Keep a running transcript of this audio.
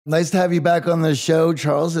Nice to have you back on the show,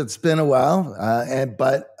 Charles. It's been a while.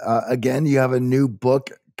 But again, you have a new book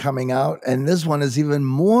coming out, and this one is even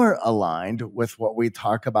more aligned with what we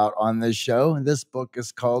talk about on this show. And this book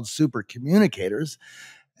is called Supercommunicators.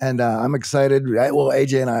 And I'm excited. Well,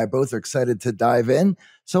 AJ and I both are excited to dive in.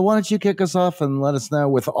 So why don't you kick us off and let us know,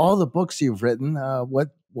 with all the books you've written, what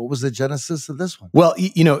was the genesis of this one? Well,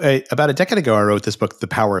 about a decade ago, I wrote this book, The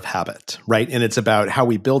Power of Habit, right? And it's about how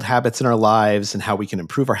we build habits in our lives and how we can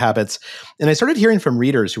improve our habits. And I started hearing from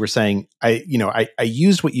readers who were saying, I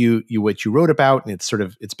used what you wrote about, and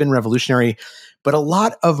it's been revolutionary. But a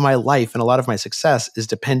lot of my life and a lot of my success is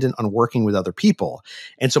dependent on working with other people.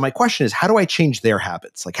 And so my question is, how do I change their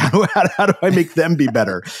habits? Like, how do I make them be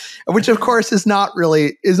better? Which, of course, is not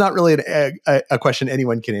really a question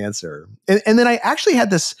anyone can answer. And then I actually had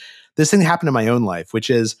this thing happen in my own life, which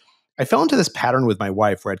is I fell into this pattern with my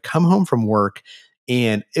wife where I'd come home from work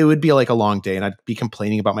and it would be like a long day and I'd be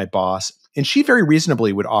complaining about my boss. And she very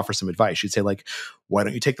reasonably would offer some advice. She'd say, like, why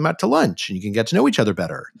don't you take them out to lunch and you can get to know each other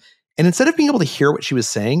better? And instead of being able to hear what she was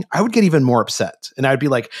saying, I would get even more upset. And I'd be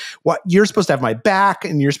like, what? You're supposed to have my back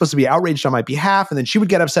and you're supposed to be outraged on my behalf. And then she would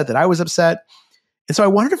get upset that I was upset. And so I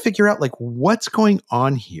wanted to figure out, like, what's going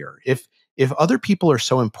on here? If other people are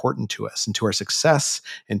so important to us and to our success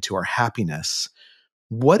and to our happiness,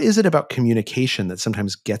 what is it about communication that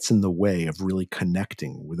sometimes gets in the way of really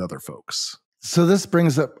connecting with other folks? So this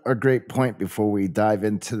brings up a great point before we dive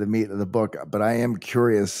into the meat of the book. But I am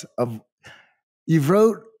curious you've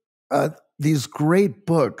wrote these great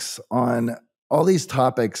books on all these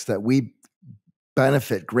topics that we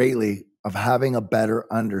benefit greatly of having a better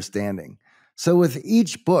understanding. So with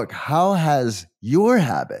each book, how has your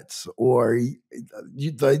habits or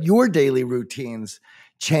your daily routines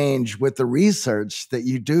change with the research that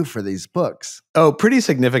you do for these books? Oh, pretty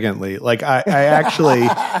significantly. Like I actually,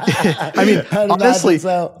 I mean, honestly,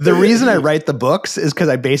 the reason I write the books is because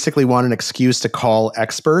I basically want an excuse to call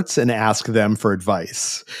experts and ask them for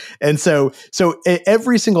advice. And so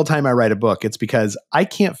every single time I write a book, it's because I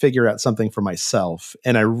can't figure out something for myself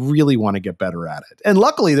and I really want to get better at it. And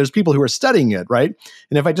luckily there's people who are studying it, right?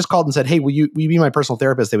 And if I just called and said, hey, will you be my personal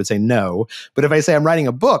therapist? They would say no. But if I say I'm writing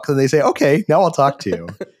a book, then they say, okay, now I'll talk to you.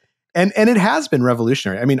 And it has been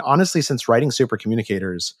revolutionary. I mean, honestly, since writing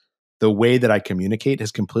Supercommunicators, the way that I communicate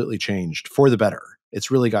has completely changed for the better. It's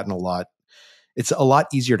really gotten it's a lot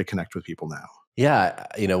easier to connect with people now. Yeah,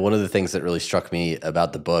 one of the things that really struck me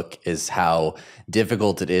about the book is how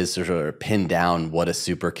difficult it is to sort of pin down what a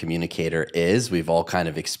super communicator is. We've all kind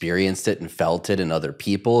of experienced it and felt it in other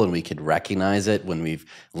people, and we could recognize it when we've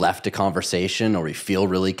left a conversation or we feel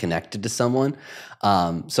really connected to someone.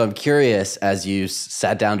 So I'm curious, as you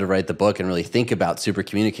sat down to write the book and really think about super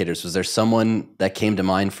communicators, was there someone that came to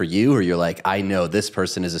mind for you, or you're like, I know this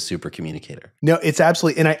person is a super communicator? No, it's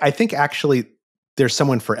absolutely, and I think actually there's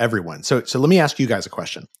someone for everyone. So let me ask you guys a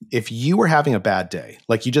question. If you were having a bad day,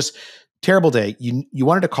 like terrible day, you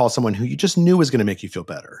wanted to call someone who you just knew was going to make you feel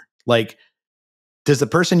better. Like, does the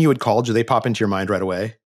person you would call, do they pop into your mind right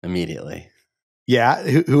away? Immediately. Yeah.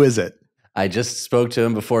 Who is it? I just spoke to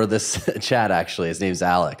him before this chat, actually. His name's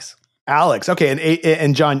Alex. Alex. Okay.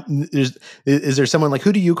 And John, is there someone, like,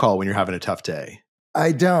 who do you call when you're having a tough day?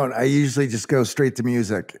 I don't. I usually just go straight to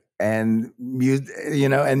music. And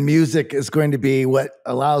music is going to be what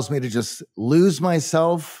allows me to just lose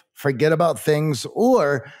myself, forget about things,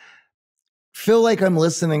 or feel like I'm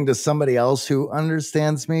listening to somebody else who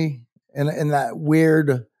understands me in that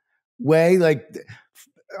weird way. Like,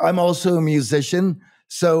 I'm also a musician,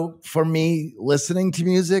 so for me, listening to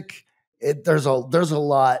music, there's a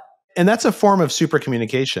lot. And that's a form of super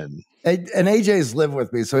communication. And AJ's lived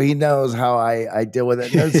with me, so he knows how I deal with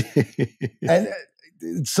it.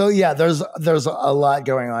 So yeah, there's a lot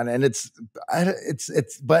going on, and it's.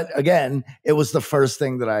 But again, it was the first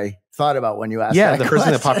thing that I thought about when you asked. Yeah, the first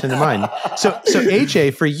thing that popped into mind. So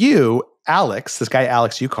AJ, for you, Alex, this guy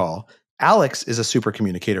Alex you call, Alex is a super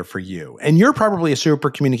communicator for you, and you're probably a super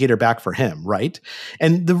communicator back for him, right?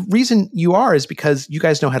 And the reason you are is because you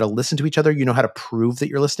guys know how to listen to each other. You know how to prove that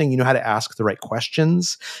you're listening. You know how to ask the right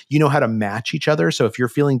questions. You know how to match each other. So if you're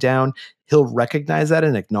feeling down, he'll recognize that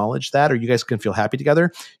and acknowledge that, or you guys can feel happy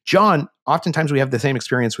together. John, oftentimes we have the same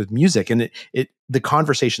experience with music, and the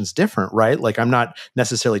conversation's different, right? Like, I'm not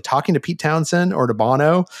necessarily talking to Pete Townsend or to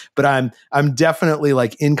Bono, but I'm definitely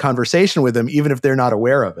like in conversation with them, even if they're not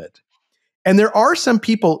aware of it. And there are some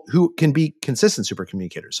people who can be consistent super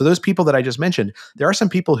communicators. So those people that I just mentioned, there are some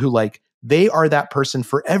people who, like, they are that person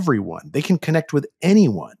for everyone. They can connect with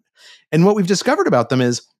anyone. And what we've discovered about them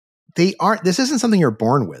is this isn't something you're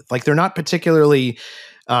born with. Like, they're not particularly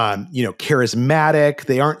charismatic.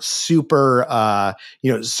 They aren't super,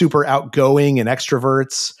 super outgoing and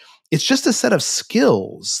extroverts. It's just a set of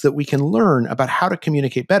skills that we can learn about how to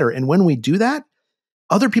communicate better. And when we do that,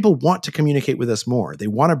 other people want to communicate with us more. They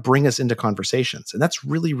want to bring us into conversations. And that's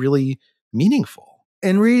really, really meaningful.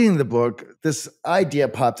 In reading the book, this idea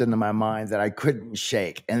popped into my mind that I couldn't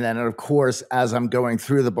shake. And then, of course, as I'm going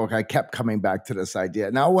through the book, I kept coming back to this idea.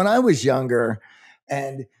 Now, when I was younger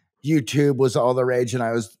and YouTube was all the rage and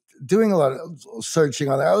I was doing a lot of searching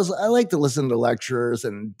on there, I like to listen to lectures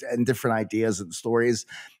and different ideas and stories.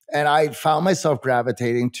 And I found myself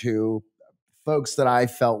gravitating to folks that I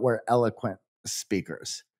felt were eloquent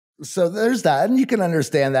speakers. So there's that, and you can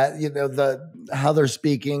understand that, how they're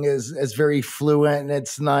speaking is very fluent and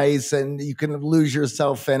it's nice, and you can lose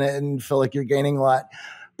yourself in it and feel like you're gaining a lot.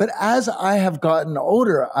 But as I have gotten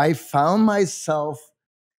older, I found myself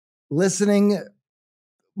listening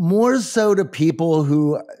more so to people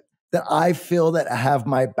that I feel that have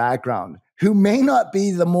my background, who may not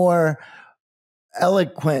be the more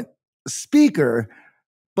eloquent speaker,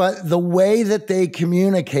 but the way that they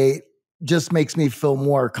communicate just makes me feel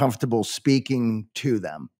more comfortable speaking to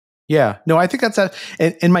them. Yeah, no, I think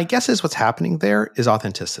and my guess is what's happening there is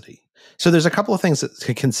authenticity. So there's a couple of things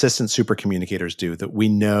that consistent super communicators do that we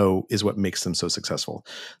know is what makes them so successful.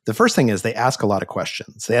 The first thing is they ask a lot of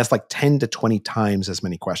questions. They ask like 10 to 20 times as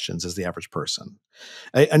many questions as the average person.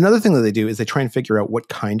 Another thing that they do is they try and figure out what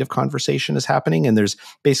kind of conversation is happening. And there's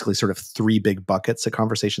basically sort of 3 big buckets that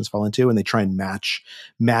conversations fall into, and they try and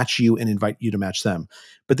match you and invite you to match them.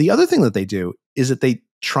 But the other thing that they do is that they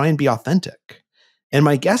try and be authentic. And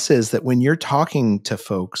my guess is that when you're talking to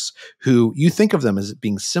folks who you think of them as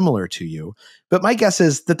being similar to you, but my guess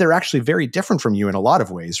is that they're actually very different from you in a lot of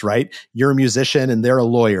ways, right? You're a musician and they're a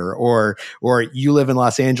lawyer, or you live in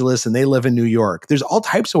Los Angeles and they live in New York. There's all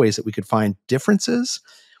types of ways that we could find differences,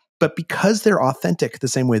 but because they're authentic the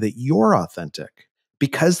same way that you're authentic,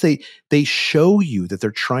 because they show you that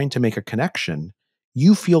they're trying to make a connection,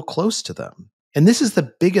 you feel close to them. And this is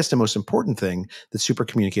the biggest and most important thing that super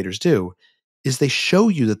communicators do, is they show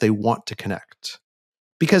you that they want to connect.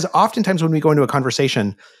 Because oftentimes when we go into a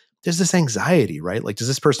conversation, there's this anxiety, right? Like, does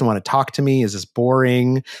this person want to talk to me? Is this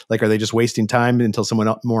boring? Like, are they just wasting time until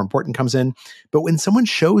someone more important comes in? But when someone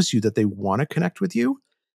shows you that they want to connect with you,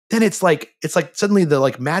 then it's like suddenly the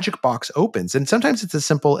like magic box opens. And sometimes it's as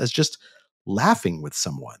simple as just laughing with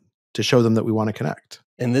someone to show them that we want to connect.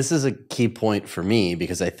 And this is a key point for me,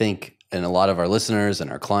 because I think, and a lot of our listeners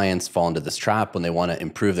and our clients fall into this trap when they want to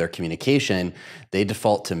improve their communication, they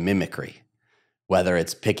default to mimicry. Whether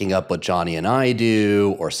it's picking up what Johnny and I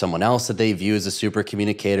do or someone else that they view as a super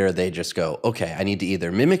communicator, they just go, okay, I need to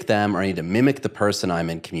either mimic them or I need to mimic the person I'm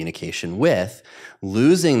in communication with,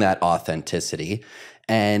 losing that authenticity.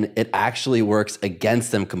 And it actually works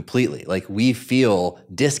against them completely. Like, we feel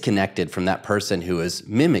disconnected from that person who is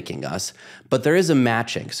mimicking us, but there is a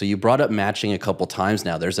matching. So you brought up matching a couple times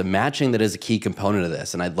now. There's a matching that is a key component of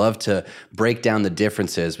this. And I'd love to break down the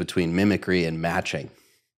differences between mimicry and matching.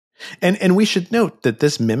 And we should note that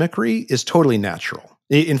this mimicry is totally natural.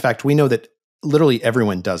 In fact, we know that literally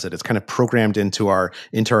everyone does it. It's kind of programmed into our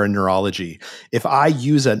neurology. If I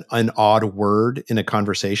use an odd word in a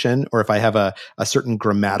conversation, or if I have a certain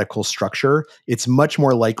grammatical structure, it's much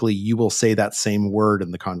more likely you will say that same word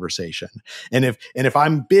in the conversation. And if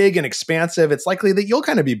I'm big and expansive, it's likely that you'll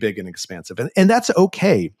kind of be big and expansive. And that's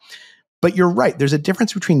okay. But you're right. There's a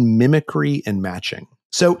difference between mimicry and matching.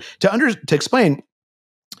 So to explain,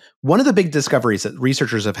 one of the big discoveries that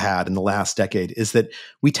researchers have had in the last decade is that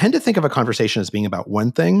we tend to think of a conversation as being about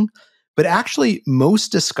one thing, but actually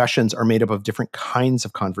most discussions are made up of different kinds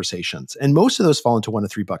of conversations. And most of those fall into one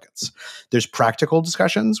of 3 buckets. There's practical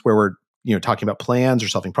discussions where we're talking about plans or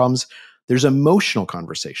solving problems. There's emotional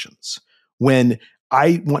conversations when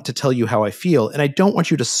I want to tell you how I feel, and I don't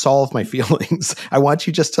want you to solve my feelings. I want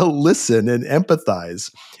you just to listen and empathize.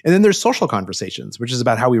 And then there's social conversations, which is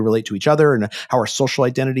about how we relate to each other and how our social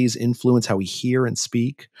identities influence how we hear and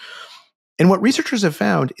speak. And what researchers have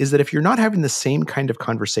found is that if you're not having the same kind of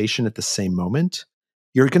conversation at the same moment,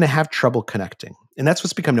 you're going to have trouble connecting. And that's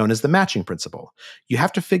what's become known as the matching principle. You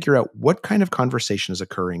have to figure out what kind of conversation is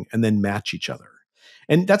occurring and then match each other.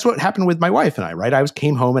 And that's what happened with my wife and I, right? I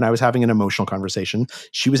came home and I was having an emotional conversation.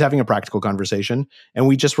 She was having a practical conversation. And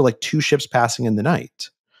we just were like 2 ships passing in the night.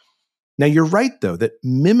 Now, you're right, though, that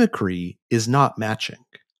mimicry is not matching.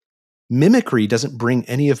 Mimicry doesn't bring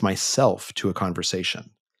any of myself to a conversation.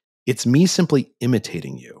 It's me simply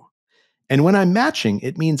imitating you. And when I'm matching,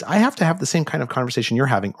 it means I have to have the same kind of conversation you're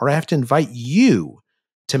having, or I have to invite you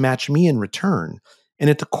to match me in return. And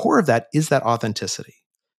at the core of that is that authenticity.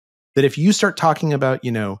 That if you start talking about,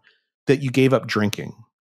 that you gave up drinking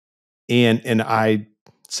and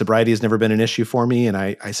sobriety has never been an issue for me. And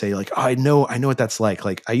I say like, oh, I know what that's like.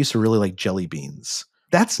 Like I used to really like jelly beans.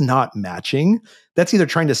 That's not matching. That's either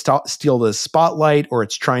trying to steal the spotlight or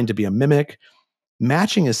it's trying to be a mimic.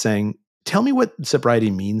 Matching is saying, tell me what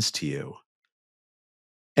sobriety means to you.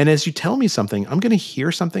 And as you tell me something, I'm going to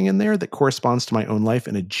hear something in there that corresponds to my own life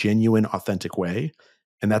in a genuine, authentic way.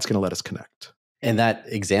 And that's going to let us connect. And that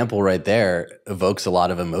example right there evokes a lot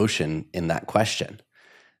of emotion in that question.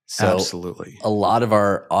 So absolutely. A lot of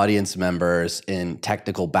our audience members in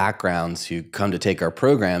technical backgrounds who come to take our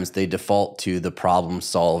programs, they default to the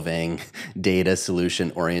problem-solving, data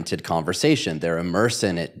solution-oriented conversation. They're immersed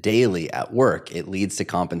in it daily at work. It leads to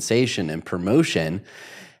compensation and promotion.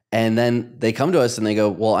 And then they come to us and they go,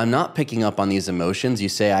 well, I'm not picking up on these emotions. You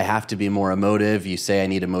say I have to be more emotive. You say I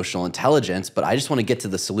need emotional intelligence, but I just want to get to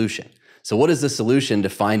the solution. So what is the solution to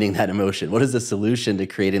finding that emotion? What is the solution to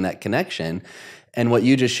creating that connection? And what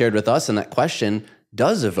you just shared with us in that question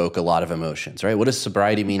does evoke a lot of emotions, right? What does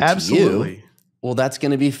sobriety mean to you? Well, that's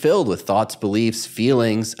going to be filled with thoughts, beliefs,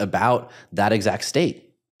 feelings about that exact state.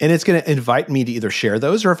 And it's going to invite me to either share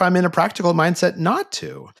those or if I'm in a practical mindset, not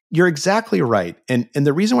to. You're exactly right. And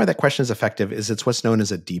the reason why that question is effective is it's what's known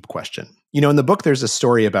as a deep question. In the book, there's a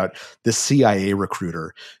story about this CIA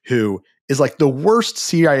recruiter who is like the worst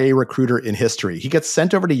CIA recruiter in history. He gets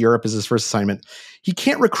sent over to Europe as his first assignment. He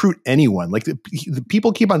can't recruit anyone. Like the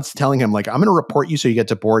people keep on telling him, like, I'm going to report you so you get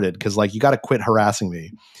deported because like you got to quit harassing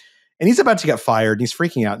me. And he's about to get fired and he's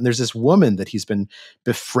freaking out. And there's this woman that he's been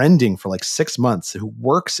befriending for like 6 months who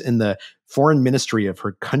works in the foreign ministry of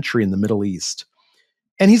her country in the Middle East.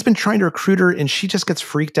 And he's been trying to recruit her and she just gets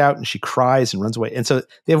freaked out and she cries and runs away. And so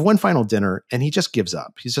they have one final dinner and he just gives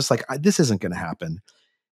up. He's just like, this isn't going to happen.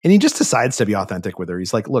 And he just decides to be authentic with her.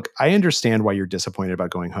 He's like, look, I understand why you're disappointed about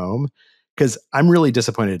going home because I'm really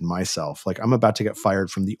disappointed in myself. Like I'm about to get fired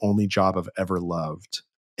from the only job I've ever loved.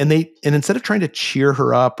 And instead of trying to cheer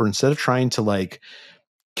her up or instead of trying to like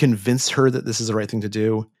convince her that this is the right thing to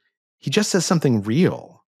do, he just says something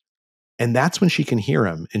real. And that's when she can hear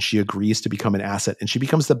him and she agrees to become an asset and she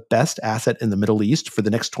becomes the best asset in the Middle East for the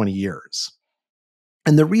next 20 years.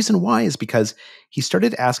 And the reason why is because he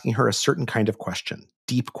started asking her a certain kind of question,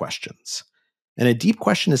 deep questions. And a deep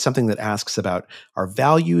question is something that asks about our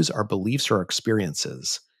values, our beliefs, or our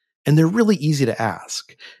experiences. And they're really easy to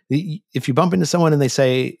ask. If you bump into someone and they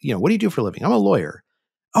say, what do you do for a living? I'm a lawyer.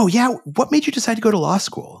 Oh yeah, what made you decide to go to law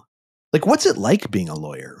school? Like, what's it like being a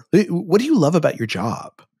lawyer? What do you love about your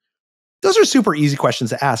job? Those are super easy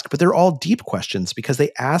questions to ask, but they're all deep questions because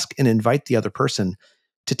they ask and invite the other person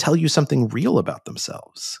to tell you something real about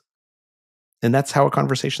themselves. And that's how a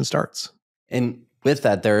conversation starts. And with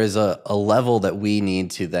that, there is a level that we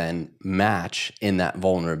need to then match in that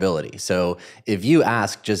vulnerability. So if you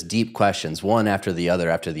ask just deep questions, one after the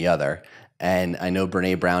other, and I know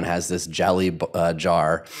Brene Brown has this jelly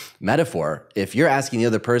jar metaphor. If you're asking the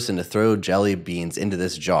other person to throw jelly beans into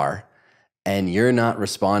this jar and you're not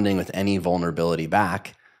responding with any vulnerability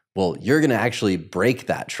back, well, you're going to actually break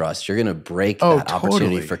that trust. You're going to break that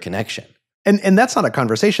opportunity for connection. And that's not a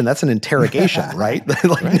conversation. That's an interrogation, right?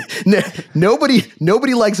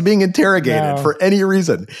 Nobody likes being interrogated for any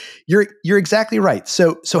reason. You're exactly right.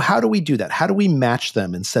 So how do we do that? How do we match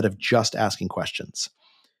them instead of just asking questions?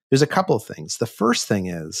 There's a couple of things. The first thing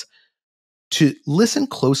is to listen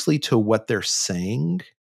closely to what they're saying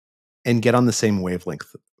and get on the same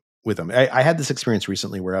wavelength with them. I had this experience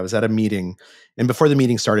recently where I was at a meeting and before the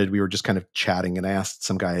meeting started, we were just kind of chatting and I asked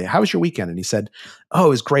some guy, how was your weekend? And he said, oh, it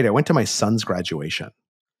was great. I went to my son's graduation.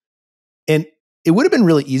 And it would have been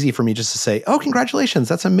really easy for me just to say, oh, congratulations.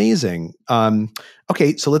 That's amazing.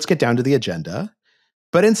 Okay, so let's get down to the agenda.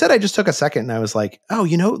 But instead I just took a second and I was like, oh,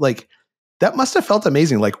 that must have felt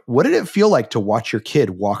amazing. Like, what did it feel like to watch your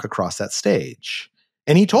kid walk across that stage?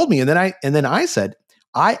 And he told me, and then I said,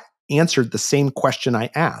 I answered the same question I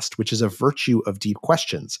asked, which is a virtue of deep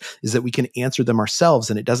questions, is that we can answer them ourselves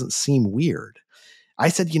and it doesn't seem weird. I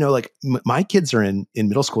said, my kids are in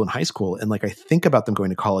middle school and high school, and like I think about them going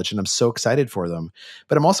to college and I'm so excited for them,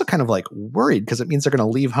 but I'm also kind of like worried because it means they're going to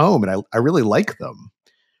leave home and I really like them.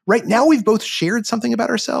 Right now, we've both shared something about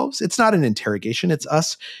ourselves. It's not an interrogation. It's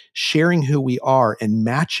us sharing who we are and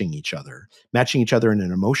matching each other in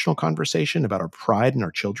an emotional conversation about our pride and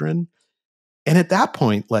our children. And at that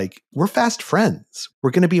point, like, we're fast friends.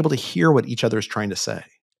 We're going to be able to hear what each other is trying to say.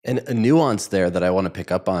 And a nuance there that I want to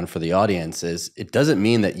pick up on for the audience is it doesn't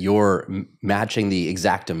mean that you're matching the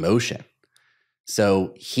exact emotion.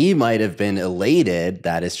 So he might have been elated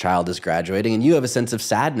that his child is graduating and you have a sense of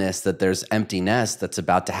sadness that there's empty nest that's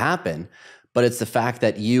about to happen. but it's the fact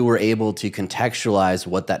that you were able to contextualize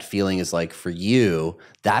what that feeling is like for you.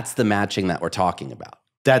 That's the matching that we're talking about.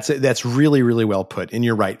 That's really, really well put. And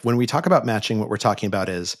you're right. When we talk about matching, what we're talking about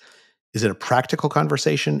is it a practical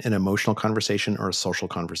conversation, an emotional conversation, or a social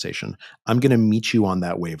conversation? I'm going to meet you on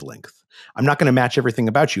that wavelength. I'm not going to match everything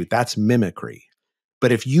about you. That's mimicry.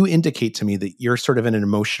 But if you indicate to me that you're sort of in an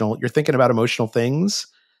emotional, you're thinking about emotional things,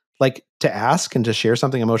 like to ask and to share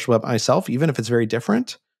something emotional about myself, even if it's very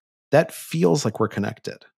different, that feels like we're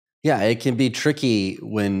connected. Yeah, it can be tricky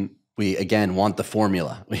when we, again, want the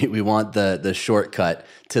formula. We want the shortcut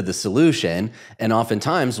to the solution. And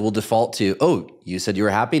oftentimes we'll default to, oh, you said you were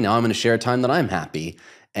happy. Now I'm going to share a time that I'm happy.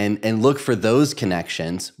 And look for those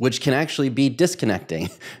connections, which can actually be disconnecting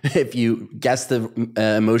if you guess the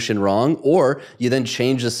emotion wrong, or you then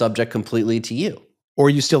change the subject completely to you. Or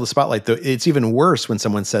you steal the spotlight. Though it's even worse when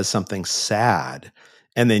someone says something sad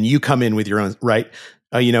and then you come in with your own, right?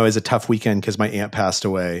 It was a tough weekend because my aunt passed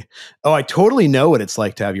away. Oh, I totally know what it's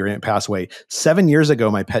like to have your aunt pass away. 7 years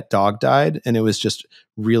ago, my pet dog died, and it was just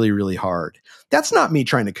really, really hard. That's not me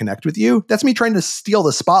trying to connect with you. That's me trying to steal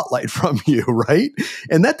the spotlight from you, right?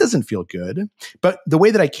 And that doesn't feel good. But the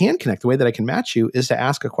way that I can connect, the way that I can match you is to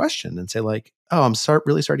ask a question and say like, oh, I'm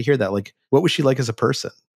really sorry to hear that. Like, what was she like as a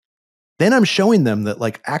person? Then I'm showing them that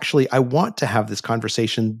like, actually, I want to have this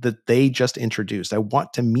conversation that they just introduced. I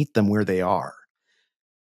want to meet them where they are.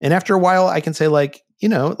 And after a while, I can say like,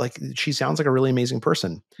 she sounds like a really amazing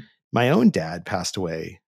person. My own dad passed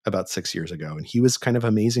away about 6 years ago, and he was kind of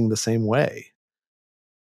amazing the same way.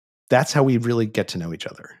 That's how we really get to know each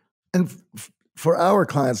other. And for our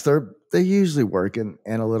clients, they usually work in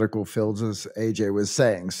analytical fields, as AJ was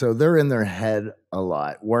saying. So they're in their head a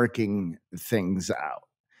lot, working things out.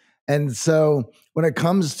 And so when it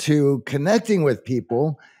comes to connecting with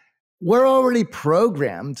people, we're already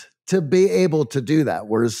programmed to be able to do that.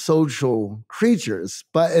 We're social creatures.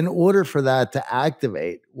 But in order for that to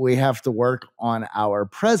activate, we have to work on our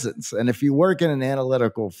presence. And if you work in an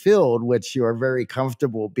analytical field, which you are very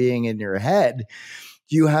comfortable being in your head,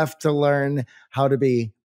 you have to learn how to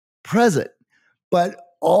be present. But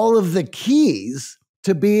all of the keys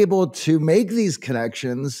to be able to make these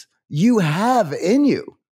connections, you have in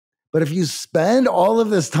you. But if you spend all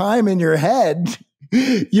of this time in your head,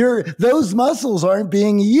 those muscles aren't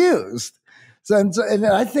being used. And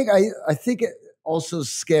I think it also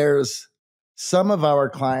scares some of our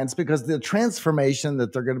clients because the transformation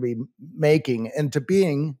that they're going to be making into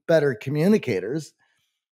being better communicators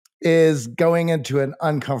is going into an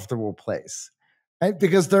uncomfortable place, right?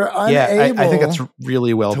 Because they're unable I think that's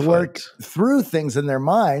really well to work through things in their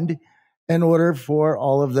mind in order for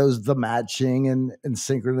all of the matching and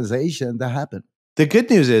synchronization to happen. The good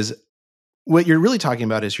news is what you're really talking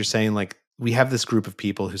about is you're saying like, we have this group of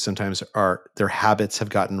people who sometimes their habits have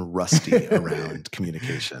gotten rusty around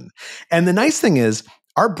communication. And the nice thing is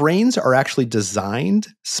our brains are actually designed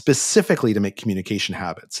specifically to make communication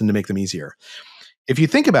habits and to make them easier. If you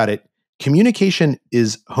think about it, communication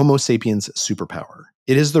is Homo sapiens' superpower.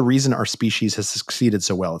 It is the reason our species has succeeded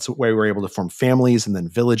so well. It's the way we're able to form families and then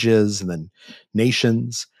villages and then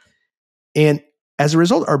nations. And as a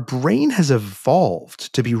result, our brain has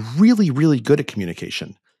evolved to be really, really good at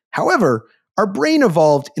communication. However, our brain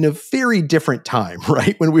evolved in a very different time,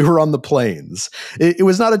 right? When we were on the plains. It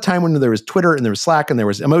was not a time when there was Twitter and there was Slack and there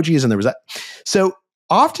was emojis and there was that. So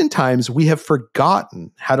oftentimes we have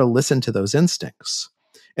forgotten how to listen to those instincts.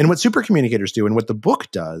 And what supercommunicators do and what the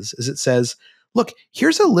book does is it says, look,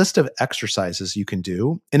 here's a list of exercises you can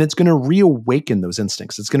do, and it's going to reawaken those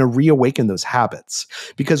instincts. It's going to reawaken those habits.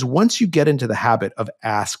 Because once you get into the habit of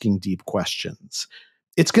asking deep questions,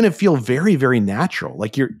 it's going to feel very, very natural.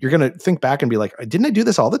 Like you're going to think back and be like, didn't I do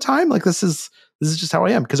this all the time? Like this is just how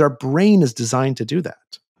I am, because our brain is designed to do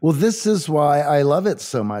that. Well, this is why I love it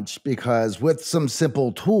so much, because with some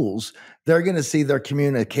simple tools, they're going to see their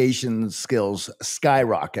communication skills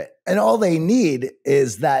skyrocket. And all they need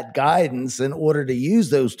is that guidance in order to use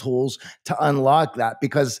those tools to unlock that,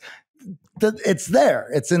 because it's there,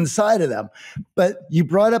 it's inside of them. But you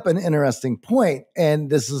brought up an interesting point, and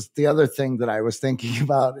this is the other thing that I was thinking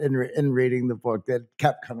about in reading the book that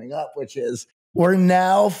kept coming up, which is we're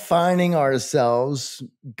now finding ourselves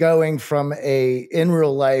going from in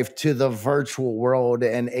real life to the virtual world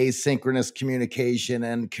and asynchronous communication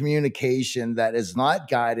and communication that is not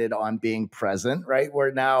guided on being present, right?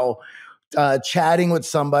 We're now chatting with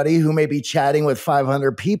somebody who may be chatting with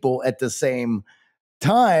 500 people at the same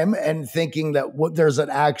time and thinking that there's an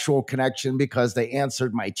actual connection because they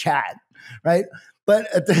answered my chat, right? But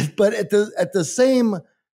at the same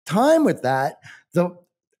time with that,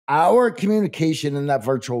 our communication in that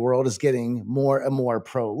virtual world is getting more and more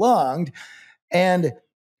prolonged. And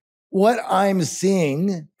what I'm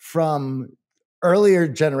seeing from earlier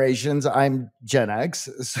generations, I'm Gen X,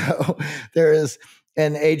 so there is,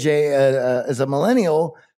 and AJ is a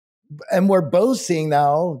millennial, and we're both seeing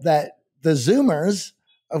now that the Zoomers,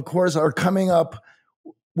 of course, are coming up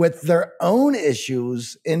with their own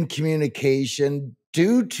issues in communication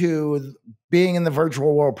due to being in the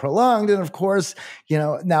virtual world prolonged. And of course,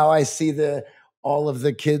 now I see all of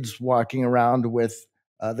the kids walking around with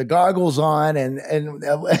the goggles on, and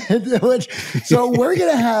so we're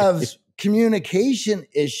going to have communication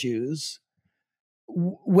issues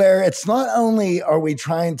where it's not only are we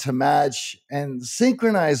trying to match and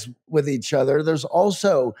synchronize with each other, there's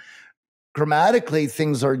also grammatically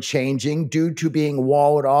things are changing due to being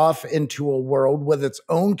walled off into a world with its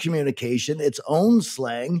own communication, its own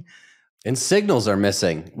slang. And signals are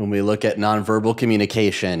missing when we look at nonverbal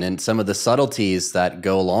communication and some of the subtleties that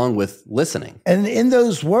go along with listening. And in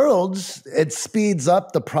those worlds, it speeds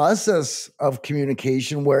up the process of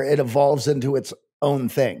communication where it evolves into its own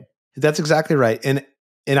thing. That's exactly right. And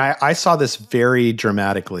I saw this very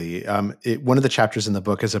dramatically. One of the chapters in the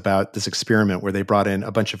book is about this experiment where they brought in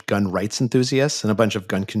a bunch of gun rights enthusiasts and a bunch of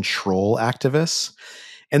gun control activists.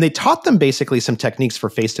 And they taught them basically some techniques for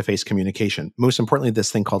face-to-face communication. Most importantly, this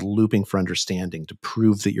thing called looping for understanding to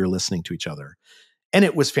prove that you're listening to each other. And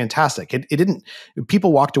it was fantastic.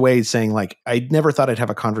 People walked away saying, like, I never thought I'd have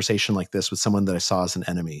a conversation like this with someone that I saw as an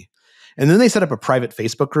enemy. And then they set up a private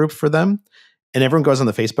Facebook group for them. And everyone goes on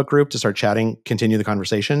the Facebook group to start chatting, continue the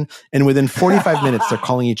conversation. And within 45 minutes, they're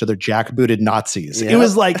calling each other jackbooted Nazis. Yep. It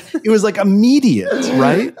was like immediate,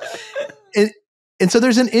 right? And so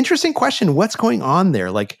there's an interesting question. What's going on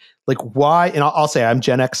there? Like why? And I'll say I'm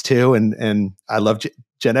Gen X too. And I love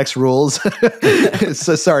Gen X rules.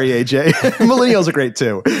 So sorry, AJ. Millennials are great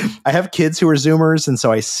too. I have kids who are Zoomers. And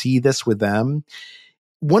so I see this with them.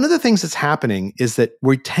 One of the things that's happening is that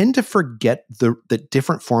we tend to forget that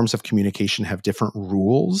different forms of communication have different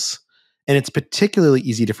rules. And it's particularly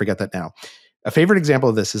easy to forget that now. A favorite example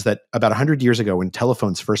of this is that about 100 years ago, when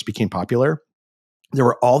telephones first became popular, there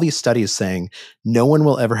were all these studies saying no one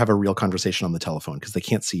will ever have a real conversation on the telephone because they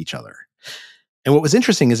can't see each other. And what was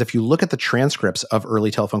interesting is if you look at the transcripts of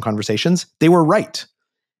early telephone conversations, they were right.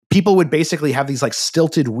 People would basically have these like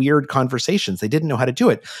stilted, weird conversations. They didn't know how to do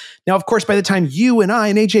it. Now, of course, by the time you and I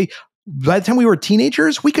and AJ, by the time we were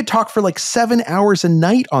teenagers, we could talk for like 7 hours a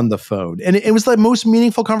night on the phone. And it was the most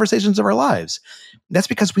meaningful conversations of our lives. That's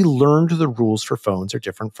because we learned the rules for phones are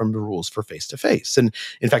different from the rules for face-to-face. And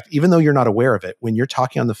in fact, even though you're not aware of it, when you're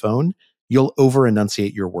talking on the phone, you'll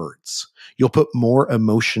over-enunciate your words. You'll put more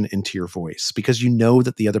emotion into your voice because you know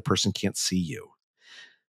that the other person can't see you.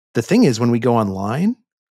 The thing is, when we go online,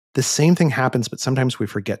 the same thing happens, but sometimes we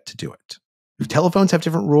forget to do it. Telephones have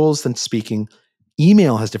different rules than speaking.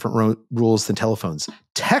 Email has different rules than telephones.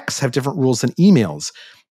 Texts have different rules than emails.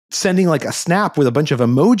 Sending like a snap with a bunch of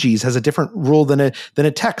emojis has a different rule than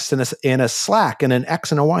a text and a Slack and an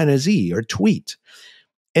X and a Y and a Z or tweet.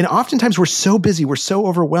 And oftentimes we're so busy, we're so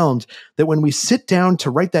overwhelmed that when we sit down to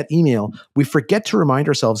write that email, we forget to remind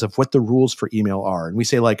ourselves of what the rules for email are. And we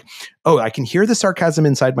say like, oh, I can hear the sarcasm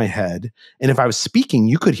inside my head. And if I was speaking,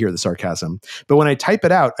 you could hear the sarcasm. But when I type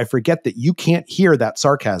it out, I forget that you can't hear that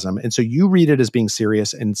sarcasm. And so you read it as being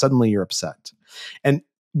serious and suddenly you're upset. And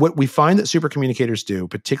what we find that super communicators do,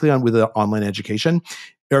 particularly with the online education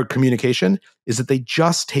or communication, is that they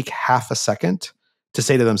just take half a second to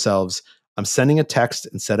say to themselves, I'm sending a text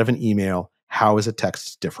instead of an email. How is a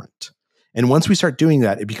text different? And once we start doing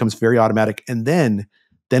that, it becomes very automatic. And then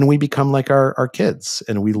we become like our kids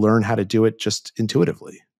and we learn how to do it just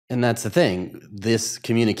intuitively. And that's the thing. This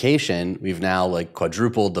communication, we've now like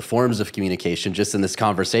quadrupled the forms of communication just in this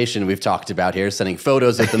conversation we've talked about here, sending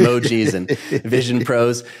photos with emojis and Vision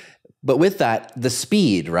Pros. But with that, the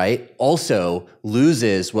speed, right, also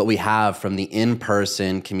loses what we have from the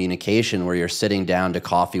in-person communication where you're sitting down to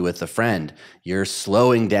coffee with a friend. You're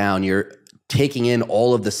slowing down, you're taking in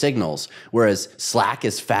all of the signals, whereas Slack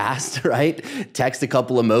is fast, right? Text a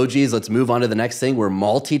couple emojis, let's move on to the next thing. We're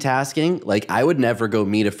multitasking. Like I would never go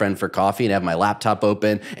meet a friend for coffee and have my laptop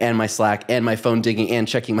open and my Slack and my phone dinging and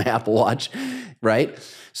checking my Apple Watch, right?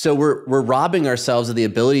 So we're robbing ourselves of the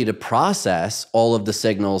ability to process all of the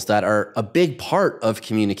signals that are a big part of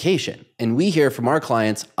communication. And we hear from our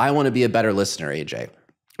clients, I want to be a better listener, AJ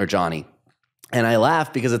or Johnny. And I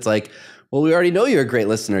laugh because it's like, well, we already know you're a great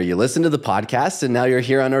listener. You listen to the podcast and now you're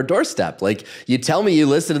here on our doorstep. Like you tell me you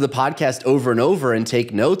listen to the podcast over and over and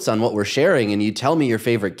take notes on what we're sharing and you tell me your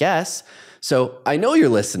favorite guests. So I know you're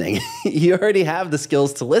listening. You already have the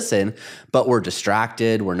skills to listen, but we're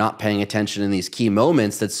distracted. We're not paying attention in these key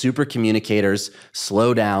moments that super communicators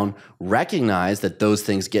slow down, recognize that those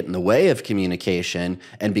things get in the way of communication,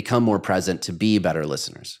 and become more present to be better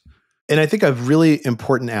listeners. And I think a really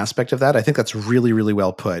important aspect of that, I think that's really, really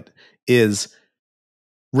well put, is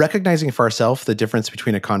recognizing for ourselves the difference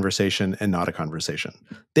between a conversation and not a conversation.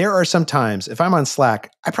 There are some times, if I'm on Slack,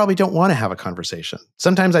 I probably don't want to have a conversation.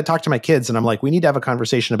 Sometimes I talk to my kids and I'm like, we need to have a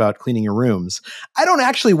conversation about cleaning your rooms. I don't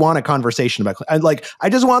actually want a conversation about, I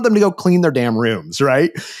just want them to go clean their damn rooms,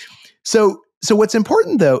 right? So what's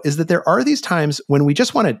important though, is that there are these times when we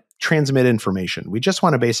just want to transmit information. We just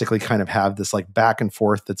want to basically kind of have this like back and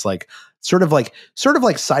forth that's like sort of like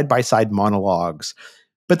side-by-side monologues.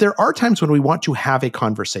 But there are times when we want to have a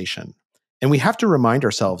conversation, and we have to remind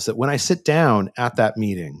ourselves that when I sit down at that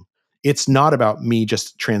meeting, it's not about me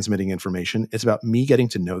just transmitting information. It's about me getting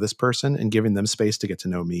to know this person and giving them space to get to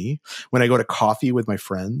know me. When I go to coffee with my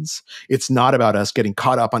friends, it's not about us getting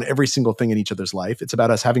caught up on every single thing in each other's life. It's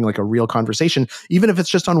about us having like a real conversation, even if it's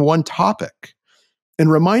just on one topic, and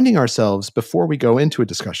reminding ourselves before we go into a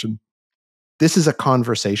discussion, this is a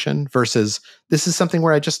conversation versus this is something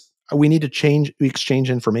where we need to exchange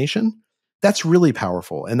information. That's really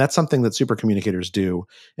powerful. And that's something that super communicators do.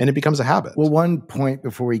 And it becomes a habit. Well, one point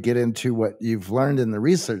before we get into what you've learned in the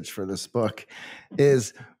research for this book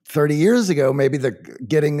is 30 years ago, maybe the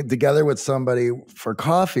getting together with somebody for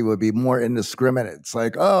coffee would be more indiscriminate. It's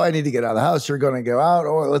like, oh, I need to get out of the house. You're going to go out.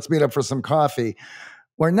 Oh, let's meet up for some coffee.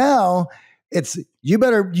 Where now it's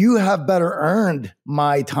you have better earned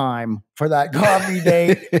my time for that coffee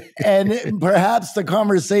date. And perhaps the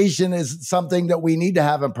conversation is something that we need to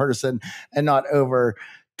have in person and not over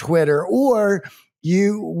Twitter. Or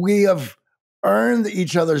we have earned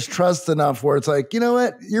each other's trust enough where it's like, you know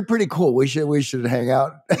what, you're pretty cool. We should hang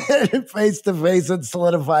out face to face and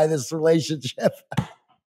solidify this relationship.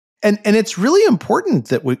 And it's really important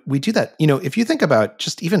that we do that. You know, if you think about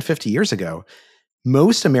just even 50 years ago,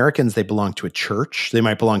 most Americans, they belonged to a church. They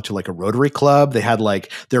might belong to like a Rotary Club. They had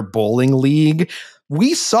like their bowling league.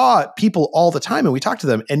 We saw people all the time and we talked to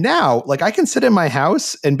them. And now, like, I can sit in my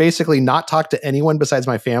house and basically not talk to anyone besides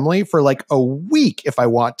my family for like a week if I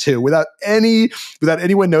want to, without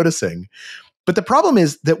anyone noticing. But the problem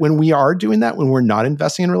is that when we are doing that, when we're not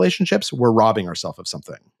investing in relationships, we're robbing ourselves of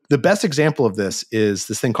something. The best example of this is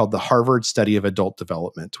this thing called the Harvard Study of Adult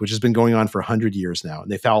Development, which has been going on for 100 years now.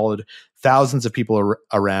 And they followed thousands of people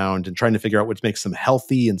around and trying to figure out what makes them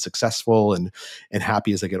healthy and successful and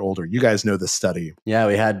happy as they get older. You guys know this study. Yeah,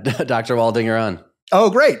 we had Dr. Waldinger on. Oh,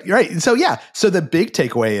 great. Right. So yeah. So the big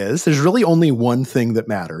takeaway is there's really only one thing that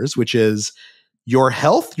matters, which is your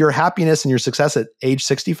health, your happiness, and your success at age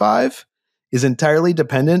 65 is entirely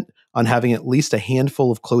dependent on having at least a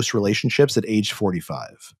handful of close relationships at age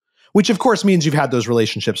 45. Which of course means you've had those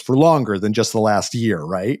relationships for longer than just the last year,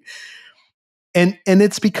 right? And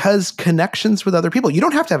it's because connections with other people, you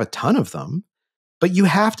don't have to have a ton of them, but you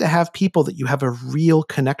have to have people that you have a real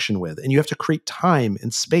connection with, and you have to create time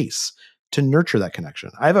and space to nurture that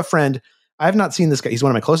connection. I have a friend, I have not seen this guy, he's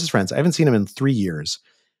one of my closest friends. I haven't seen him in 3 years.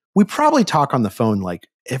 We probably talk on the phone like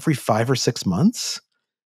every 5 or 6 months.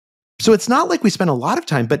 So it's not like we spend a lot of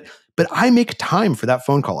time, but I make time for that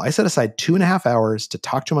phone call. I set aside 2.5 hours to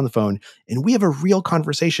talk to him on the phone, and we have a real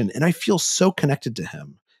conversation, and I feel so connected to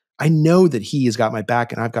him. I know that he has got my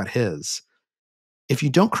back and I've got his. If you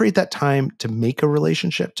don't create that time to make a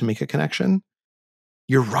relationship, to make a connection,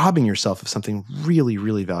 you're robbing yourself of something really,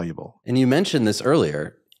 really valuable. And you mentioned this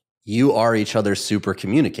earlier. You are each other's super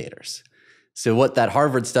communicators. So what that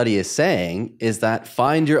Harvard study is saying is that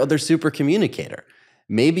find your other super communicator.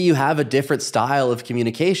 Maybe you have a different style of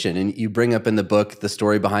communication, and you bring up in the book the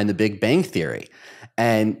story behind the Big Bang Theory.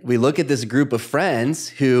 And we look at this group of friends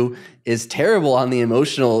who is terrible on the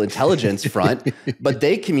emotional intelligence front, but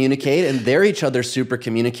they communicate and they're each other's super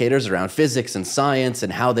communicators around physics and science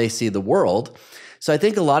and how they see the world. So I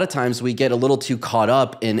think a lot of times we get a little too caught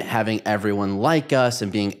up in having everyone like us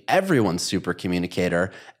and being everyone's super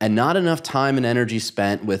communicator, and not enough time and energy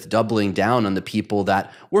spent with doubling down on the people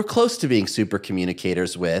that we're close to being super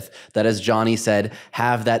communicators with, that, as Johnny said,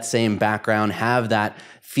 have that same background, have that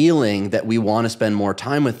feeling that we want to spend more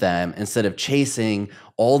time with them instead of chasing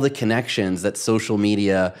all the connections that social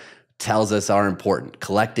media tells us are important,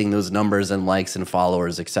 collecting those numbers and likes and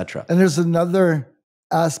followers, etc. And there's another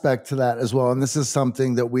aspect to that as well. And this is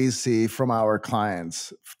something that we see from our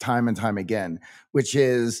clients time and time again, which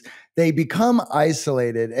is they become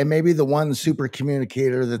isolated, and maybe the one super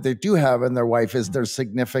communicator that they do have in their wife is their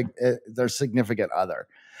significant other.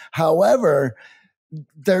 However,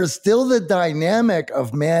 there's still the dynamic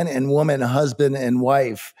of man and woman, husband and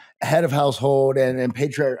wife, head of household and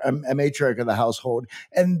patriarch, a matriarch of the household.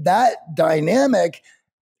 And that dynamic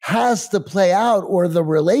has to play out or the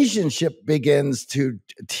relationship begins to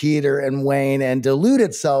teeter and wane and dilute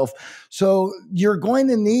itself. So you're going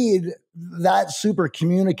to need that super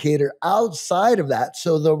communicator outside of that.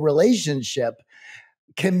 So the relationship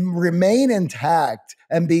can remain intact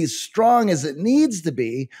and be strong as it needs to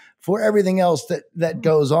be for everything else that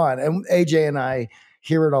goes on. And AJ and I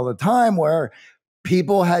hear it all the time where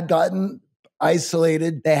people had gotten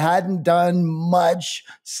isolated. They hadn't done much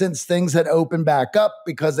since things had opened back up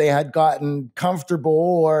because they had gotten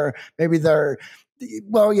comfortable, or maybe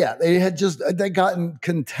they had gotten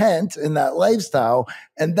content in that lifestyle,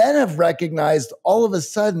 and then have recognized all of a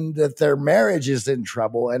sudden that their marriage is in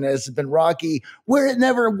trouble and has been rocky where it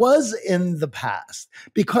never was in the past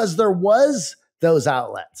because there was those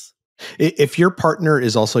outlets. If your partner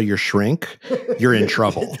is also your shrink, you're in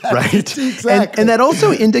trouble, right? Exactly. And that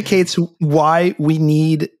also indicates why we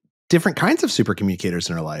need different kinds of supercommunicators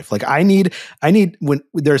in our life. Like I need when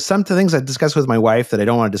there's some things I discuss with my wife that I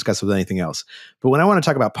don't want to discuss with anything else. But when I want to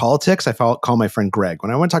talk about politics, I call my friend Greg.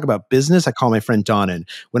 When I want to talk about business, I call my friend Donan.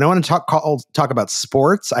 When I want to talk about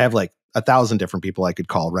sports, I have like 1,000 different people I could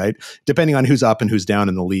call, right? Depending on who's up and who's down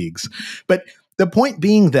in the leagues. But the point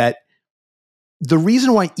being that the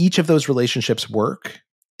reason why each of those relationships work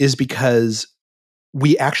is because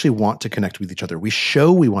we actually want to connect with each other. We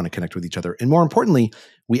show we want to connect with each other. And more importantly,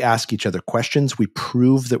 we ask each other questions. We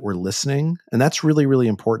prove that we're listening. And that's really, really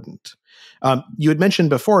important. You had mentioned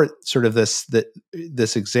before sort of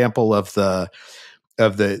this example of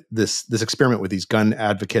this experiment with these gun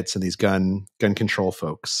advocates and these gun control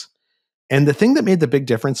folks. And the thing that made the big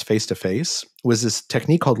difference face to face was this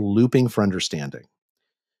technique called looping for understanding.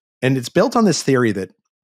 And it's built on this theory that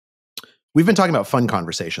we've been talking about fun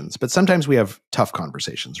conversations, but sometimes we have tough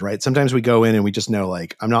conversations, right? Sometimes we go in and we just know,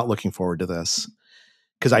 like, I'm not looking forward to this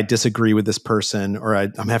because I disagree with this person, or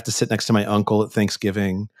I'm going to have to sit next to my uncle at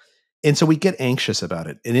Thanksgiving. And so we get anxious about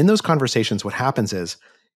it. And in those conversations, what happens is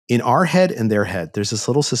in our head and their head, there's this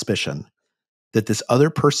little suspicion that this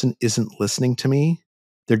other person isn't listening to me.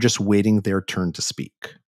 They're just waiting their turn to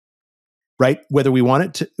speak, right? Whether we want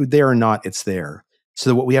it to there or not, it's there.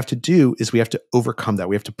 So what we have to do is we have to overcome that.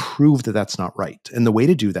 We have to prove that that's not right. And the way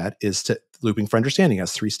to do that is to looping for understanding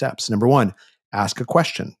has 3 steps. Number 1, ask a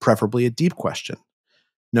question, preferably a deep question.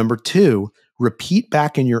 Number 2, repeat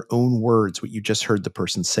back in your own words what you just heard the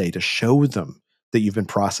person say to show them that you've been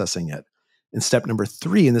processing it. And step number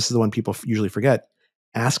 3, and this is the one people usually forget,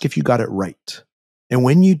 ask if you got it right. And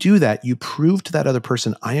when you do that, you prove to that other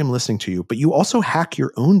person, I am listening to you, but you also hack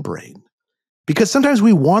your own brain. Because sometimes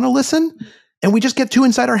we want to listen, and we just get too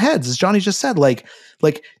inside our heads, as Johnny just said. Like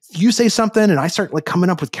you say something and I start like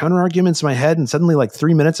coming up with counter arguments in my head, and suddenly like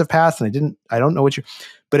 3 minutes have passed and I don't know what you,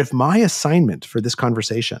 but if my assignment for this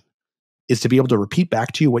conversation is to be able to repeat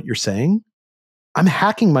back to you what you're saying, I'm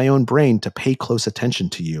hacking my own brain to pay close attention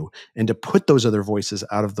to you and to put those other voices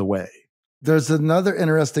out of the way. There's another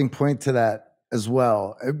interesting point to that as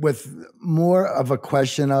well, with more of a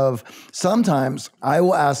question of sometimes I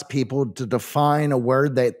will ask people to define a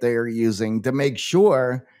word that they're using to make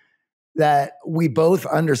sure that we both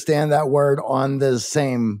understand that word on the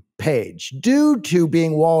same page. Due to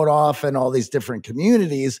being walled off in all these different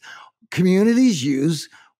communities use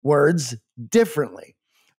words differently.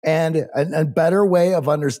 And a better way of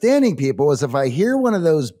understanding people is if I hear one of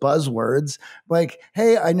those buzzwords, like,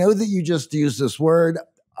 hey, I know that you just used this word.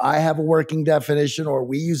 I have a working definition, or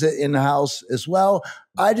we use it in-house as well.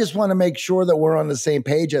 I just want to make sure that we're on the same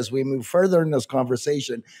page as we move further in this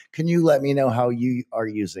conversation. Can you let me know how you are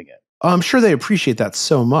using it? I'm sure they appreciate that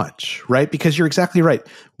so much, right? Because you're exactly right.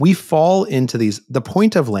 We fall into these, the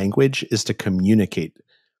point of language is to communicate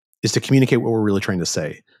what we're really trying to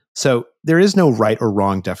say. So there is no right or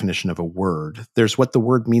wrong definition of a word. There's what the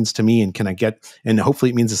word means to me, and and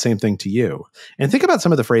hopefully it means the same thing to you. And think about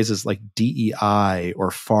some of the phrases like DEI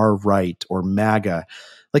or far right or MAGA.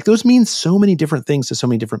 Like those mean so many different things to so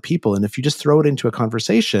many different people. And if you just throw it into a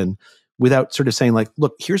conversation without sort of saying like,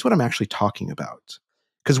 look, here's what I'm actually talking about.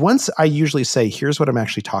 Because once I usually say, here's what I'm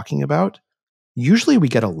actually talking about, usually we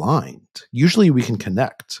get aligned. Usually we can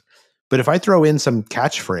connect. But if I throw in some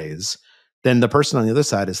catchphrase, then the person on the other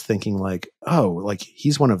side is thinking like, oh, like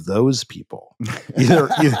he's one of those people.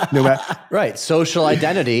 Right. Social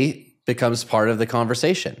identity becomes part of the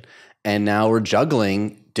conversation. And now we're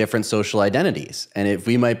juggling different social identities. And if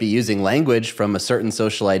we might be using language from a certain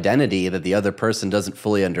social identity that the other person doesn't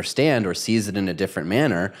fully understand or sees it in a different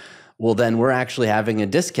manner, well, then we're actually having a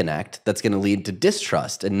disconnect that's going to lead to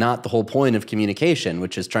distrust and not the whole point of communication,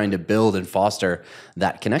 which is trying to build and foster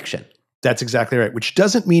that connection. That's exactly right, which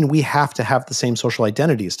doesn't mean we have to have the same social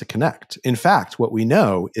identities to connect. In fact, what we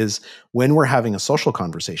know is when we're having a social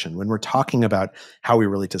conversation, when we're talking about how we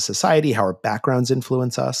relate to society, how our backgrounds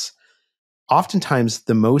influence us, oftentimes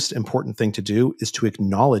the most important thing to do is to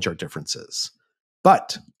acknowledge our differences.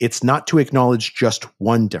 But it's not to acknowledge just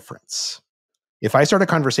one difference. If I start a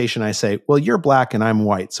conversation, I say, well, you're black and I'm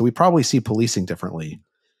white, so we probably see policing differently.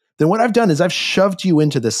 Then what I've done is I've shoved you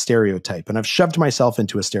into this stereotype and I've shoved myself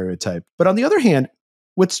into a stereotype. But on the other hand,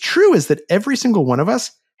 what's true is that every single one of us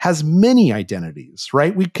has many identities,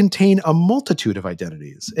 right? We contain a multitude of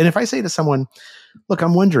identities. And if I say to someone, look,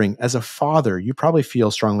 I'm wondering, as a father, you probably feel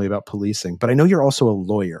strongly about policing, but I know you're also a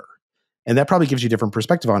lawyer. And that probably gives you a different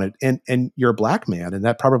perspective on it. And you're a black man, and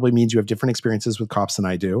that probably means you have different experiences with cops than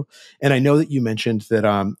I do. And I know that you mentioned that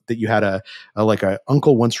that you had a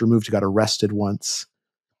uncle once removed who got arrested once.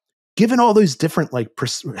 Given all those different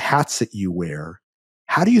hats that you wear,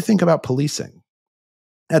 how do you think about policing?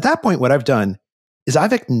 At that point, what I've done is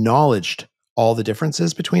I've acknowledged all the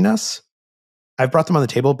differences between us. I've brought them on the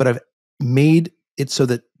table, but I've made it so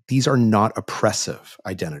that these are not oppressive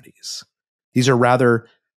identities. These are rather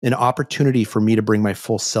an opportunity for me to bring my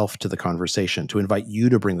full self to the conversation, to invite you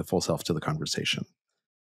to bring the full self to the conversation.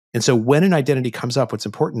 And so when an identity comes up, what's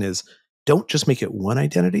important is don't just make it one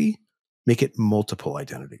identity, make it multiple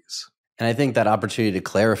identities. And I think that opportunity to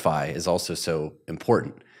clarify is also so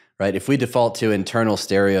important, right? If we default to internal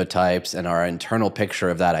stereotypes and our internal picture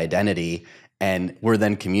of that identity, and we're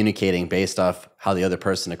then communicating based off how the other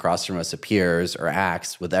person across from us appears or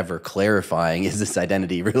acts, with ever clarifying, is this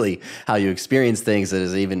identity really how you experience things that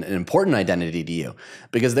is even an important identity to you?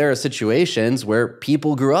 Because there are situations where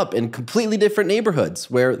people grew up in completely different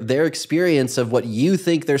neighborhoods where their experience of what you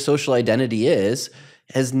think their social identity is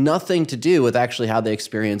has nothing to do with actually how they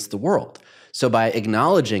experience the world. So by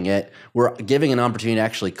acknowledging it, we're giving an opportunity to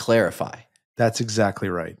actually clarify. That's exactly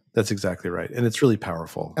right. That's exactly right. And it's really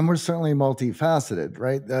powerful. And we're certainly multifaceted,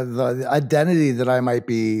 right? The identity that I might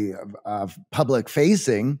be public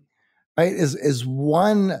facing, right, is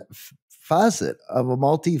one facet of a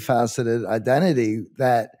multifaceted identity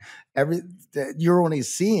that you're only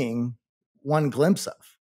seeing one glimpse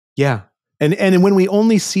of. Yeah. And when we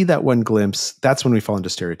only see that one glimpse, that's when we fall into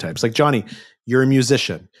stereotypes. Like, Johnny, you're a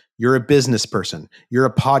musician. You're a business person. You're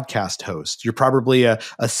a podcast host. You're probably a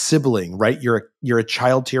sibling, right? You're a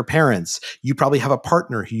child to your parents. You probably have a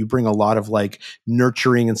partner who you bring a lot of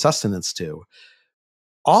nurturing and sustenance to.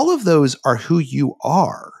 All of those are who you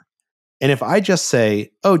are. And if I just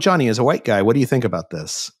say, oh, Johnny, as a white guy, what do you think about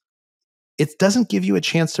this? It doesn't give you a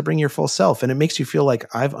chance to bring your full self. And it makes you feel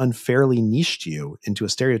like I've unfairly niched you into a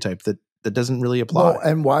stereotype that doesn't really apply. Well,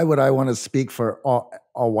 and why would I want to speak for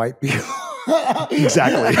all white people?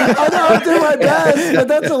 Exactly. I know I'll do my best, but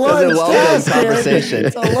that's a Lawrence task. Conversation.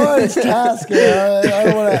 It's a Lawrence task. I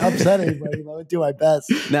don't want to upset anybody, but I'll do my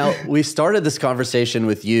best. Now, we started this conversation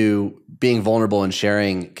with you being vulnerable and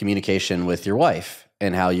sharing communication with your wife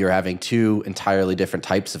and how you're having two entirely different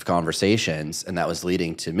types of conversations, and that was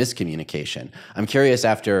leading to miscommunication. I'm curious,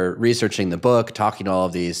 after researching the book, talking to all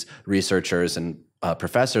of these researchers and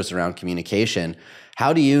professors around communication,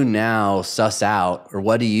 how do you now suss out, or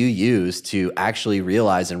what do you use to actually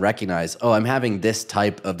realize and recognize, oh, I'm having this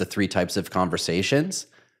type of the three types of conversations?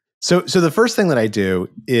 So the first thing that I do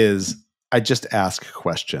is I just ask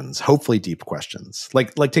questions, hopefully deep questions.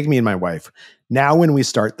 Like take me and my wife. Now, when we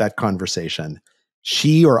start that conversation,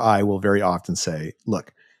 she or I will very often say,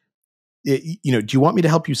 look, do you want me to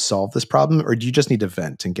help you solve this problem, or do you just need to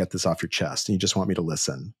vent and get this off your chest and you just want me to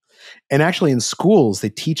listen? And actually in schools, they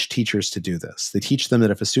teach teachers to do this. They teach them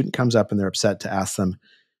that if a student comes up and they're upset, to ask them,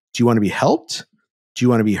 do you want to be helped? Do you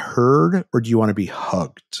want to be heard? Or do you want to be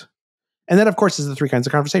hugged? And that, of course, is the three kinds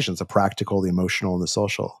of conversations: the practical, the emotional, and the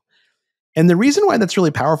social. And the reason why that's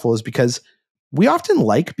really powerful is because we often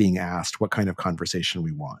like being asked what kind of conversation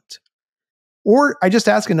we want. Or I just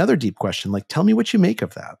ask another deep question, like, tell me what you make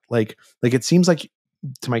of that. Like it seems like,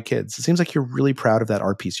 to my kids, it seems like you're really proud of that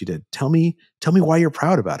art piece you did. Tell me why you're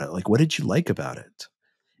proud about it. Like, what did you like about it?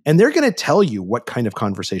 And they're going to tell you what kind of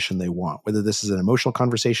conversation they want, whether this is an emotional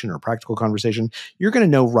conversation or a practical conversation. You're going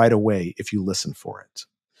to know right away if you listen for it.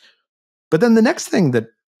 But then the next thing that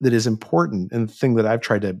is important, and the thing that I've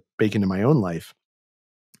tried to bake into my own life,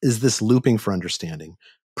 is this looping for understanding,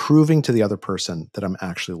 proving to the other person that I'm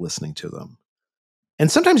actually listening to them. And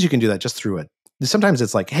sometimes you can do that just through it. Sometimes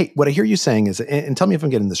it's like, hey, what I hear you saying is, and tell me if I'm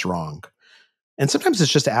getting this wrong. And sometimes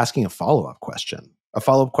it's just asking a follow-up question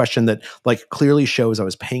that clearly shows I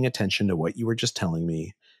was paying attention to what you were just telling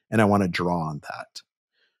me, and I want to draw on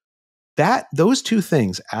that. Those two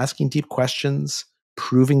things, asking deep questions,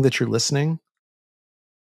 proving that you're listening,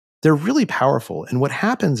 they're really powerful. And what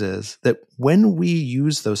happens is that when we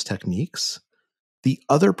use those techniques, the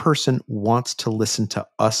other person wants to listen to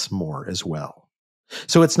us more as well.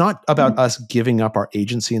 So it's not about us giving up our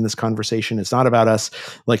agency in this conversation. It's not about us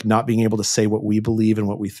like not being able to say what we believe and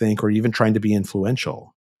what we think, or even trying to be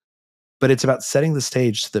influential. But it's about setting the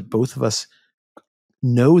stage so that both of us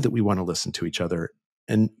know that we want to listen to each other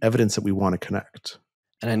and evidence that we want to connect.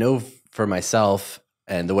 And I know for myself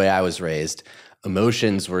and the way I was raised,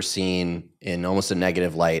 emotions were seen in almost a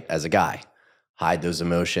negative light as a guy. Hide those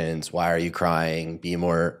emotions. Why are you crying? Be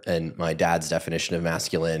more, and my dad's definition of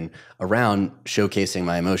masculine around showcasing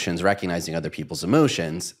my emotions, recognizing other people's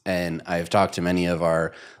emotions. And I've talked to many of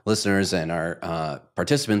our listeners and our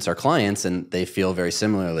participants, our clients, and they feel very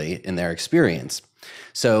similarly in their experience.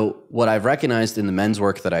 So what I've recognized in the men's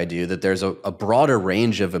work that I do, that there's a broader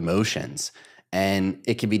range of emotions. And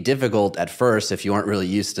it can be difficult at first if you aren't really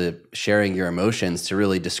used to sharing your emotions to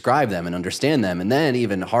really describe them and understand them, and then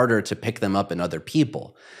even harder to pick them up in other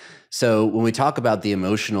people. So when we talk about the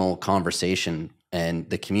emotional conversation and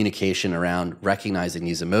the communication around recognizing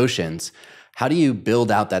these emotions, how do you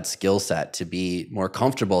build out that skill set to be more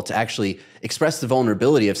comfortable to actually express the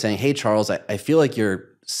vulnerability of saying, hey, Charles, I feel like you're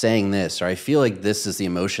saying this, or I feel like this is the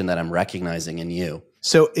emotion that I'm recognizing in you?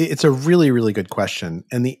 So it's a really, really good question.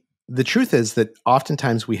 And the truth is that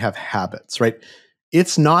oftentimes we have habits, right?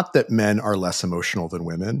 It's not that men are less emotional than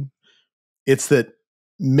women. It's that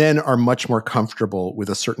men are much more comfortable with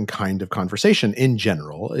a certain kind of conversation in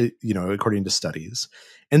general, according to studies,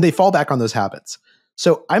 and they fall back on those habits.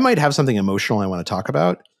 So I might have something emotional I want to talk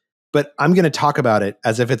about, but I'm going to talk about it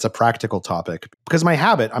as if it's a practical topic because my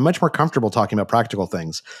habit, I'm much more comfortable talking about practical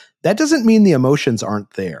things. That doesn't mean the emotions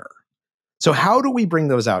aren't there. So how do we bring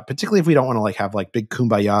those out, particularly if we don't want to have big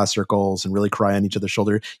kumbaya circles and really cry on each other's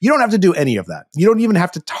shoulder? You don't have to do any of that. You don't even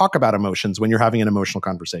have to talk about emotions when you're having an emotional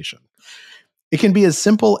conversation. It can be as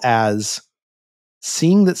simple as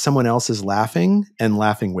seeing that someone else is laughing and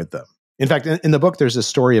laughing with them. In fact, in the book, there's a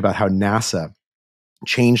story about how NASA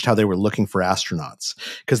changed how they were looking for astronauts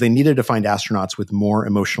because they needed to find astronauts with more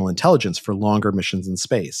emotional intelligence for longer missions in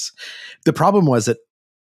space. The problem was that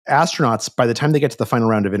astronauts, by the time they get to the final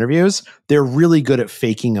round of interviews, they're really good at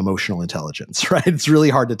faking emotional intelligence, right? It's really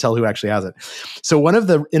hard to tell who actually has it. So one of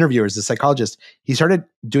the interviewers, the psychologist, he started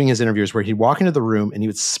doing his interviews where he'd walk into the room and he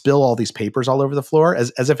would spill all these papers all over the floor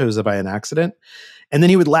as if it was by an accident. And then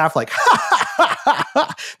he would laugh like,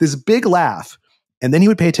 this big laugh. And then he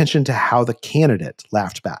would pay attention to how the candidate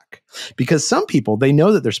laughed back. Because some people, they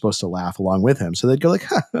know that they're supposed to laugh along with him. So they'd go like,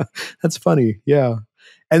 that's funny. Yeah.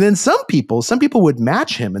 And then some people would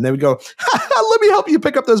match him and they would go, let me help you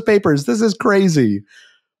pick up those papers. This is crazy.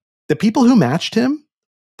 The people who matched him,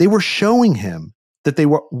 they were showing him that they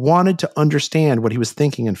wanted to understand what he was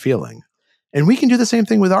thinking and feeling. And we can do the same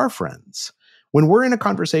thing with our friends. When we're in a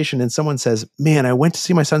conversation and someone says, man, I went to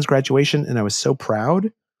see my son's graduation and I was so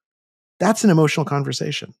proud. That's an emotional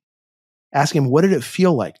conversation. Ask him, what did it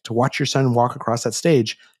feel like to watch your son walk across that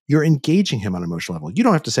stage? You're engaging him on an emotional level. You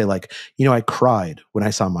don't have to say I cried when I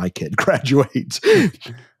saw my kid graduate.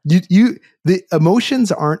 The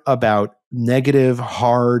emotions aren't about negative,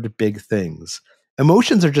 hard, big things.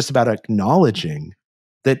 Emotions are just about acknowledging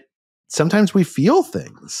that sometimes we feel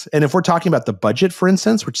things. And if we're talking about the budget, for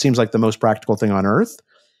instance, which seems like the most practical thing on earth,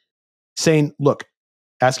 saying, look,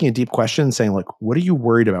 asking a deep question, saying, what are you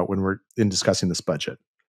worried about when we're discussing this budget?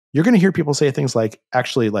 You're going to hear people say things like,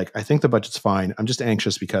 actually, I think the budget's fine. I'm just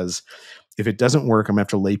anxious because if it doesn't work, I'm going to have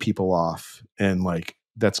to lay people off. And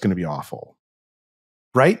that's going to be awful.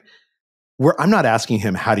 Right? I'm not asking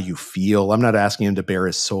him, how do you feel? I'm not asking him to bare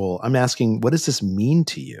his soul. I'm asking, what does this mean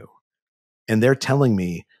to you? And they're telling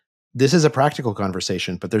me, this is a practical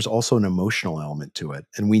conversation, but there's also an emotional element to it.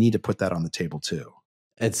 And we need to put that on the table too.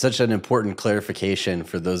 It's such an important clarification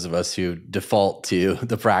for those of us who default to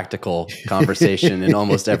the practical conversation in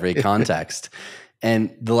almost every context.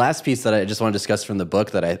 And the last piece that I just want to discuss from the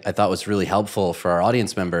book that I thought was really helpful for our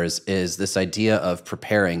audience members is this idea of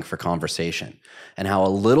preparing for conversation and how a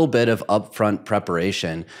little bit of upfront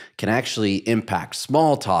preparation can actually impact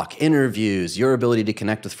small talk, interviews, your ability to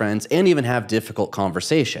connect with friends, and even have difficult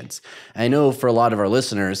conversations. I know for a lot of our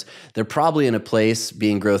listeners, they're probably in a place,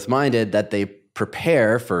 being growth-minded, that they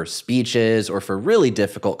prepare for speeches or for really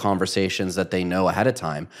difficult conversations that they know ahead of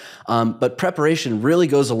time. But preparation really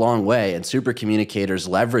goes a long way, and super communicators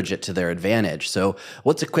leverage it to their advantage. So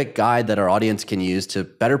what's a quick guide that our audience can use to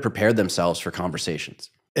better prepare themselves for conversations?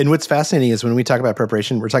 And what's fascinating is when we talk about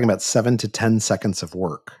preparation, we're talking about 7 to 10 seconds of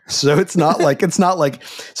work. So it's not like,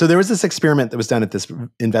 so there was this experiment that was done at this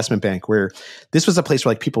investment bank where this was a place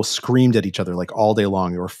where like people screamed at each other like all day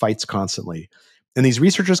long. There were fights constantly. And these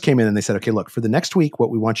researchers came in and they said, okay, look, for the next week,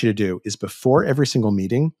 what we want you to do is before every single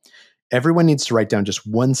meeting, everyone needs to write down just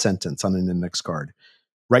one sentence on an index card.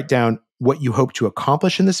 Write down what you hope to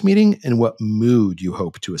accomplish in this meeting and what mood you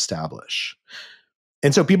hope to establish.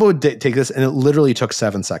 And so people would take this, and it literally took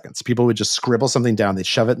 7 seconds. People would just scribble something down. They'd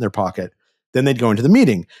shove it in their pocket. Then they'd go into the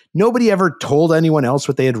meeting. Nobody ever told anyone else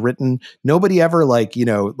what they had written. Nobody ever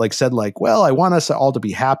said well, I want us all to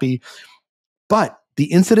be happy. But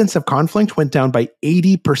the incidence of conflict went down by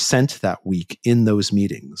 80% that week in those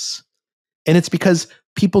meetings. And it's because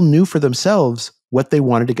people knew for themselves what they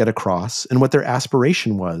wanted to get across and what their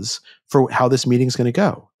aspiration was for how this meeting's going to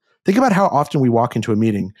go. Think about how often we walk into a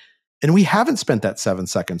meeting and we haven't spent that 7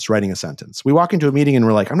 seconds writing a sentence. We walk into a meeting and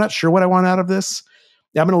we're like, I'm not sure what I want out of this.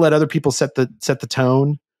 I'm going to let other people set the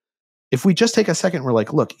tone. If we just take a second, we're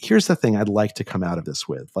like, look, here's the thing I'd like to come out of this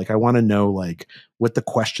with. Like, I want to know what the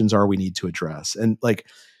questions are we need to address. And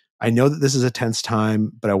I know that this is a tense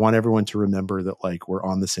time, but I want everyone to remember that we're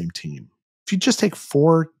on the same team. If you just take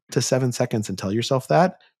 4 to 7 seconds and tell yourself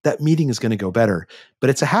that meeting is going to go better. But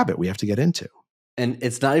it's a habit we have to get into. And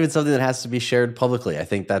it's not even something that has to be shared publicly. I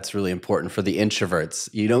think that's really important for the introverts.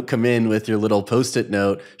 You don't come in with your little Post-it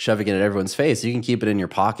note, shoving it at everyone's face. You can keep it in your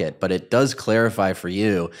pocket, but it does clarify for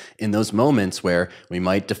you in those moments where we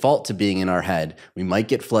might default to being in our head. We might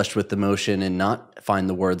get flushed with emotion and not find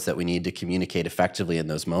the words that we need to communicate effectively in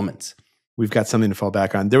those moments. We've got something to fall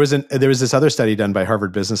back on. There was this other study done by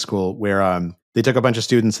Harvard Business School where they took a bunch of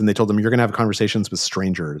students and they told them, you're going to have conversations with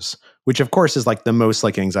strangers, which of course is the most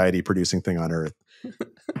anxiety producing thing on earth.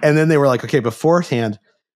 And then they were like, okay, beforehand,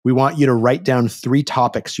 we want you to write down 3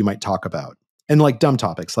 topics you might talk about. And dumb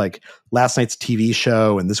topics like last night's TV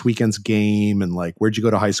show and this weekend's game and where'd you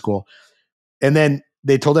go to high school? And then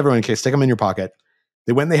they told everyone, okay, stick them in your pocket.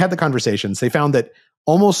 They went and they had the conversations. They found that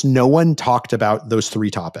almost no one talked about those 3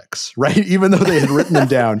 topics, right? Even though they had written them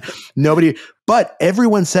down, but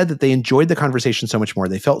everyone said that they enjoyed the conversation so much more.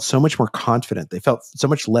 They felt so much more confident. They felt so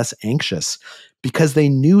much less anxious because they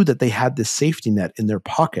knew that they had this safety net in their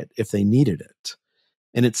pocket if they needed it.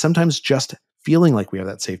 And it's sometimes just feeling like we have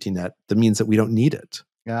that safety net that means that we don't need it.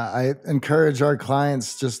 Yeah, I encourage our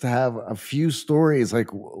clients just to have a few stories,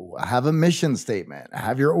 have a mission statement,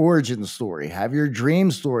 have your origin story, have your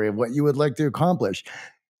dream story of what you would like to accomplish.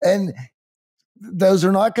 And those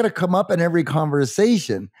are not going to come up in every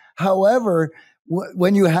conversation. However,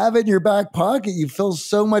 when you have it in your back pocket, you feel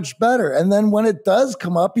so much better. And then when it does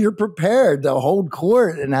come up, you're prepared to hold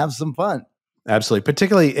court and have some fun. Absolutely.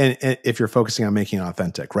 Particularly if you're focusing on making it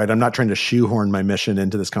authentic, right? I'm not trying to shoehorn my mission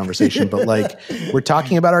into this conversation, but we're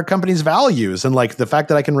talking about our company's values and the fact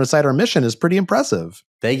that I can recite our mission is pretty impressive.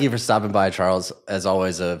 Thank you for stopping by, Charles. As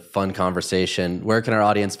always, a fun conversation. Where can our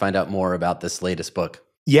audience find out more about this latest book?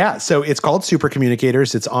 Yeah, so it's called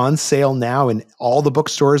Supercommunicators. It's on sale now in all the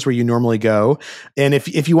bookstores where you normally go. And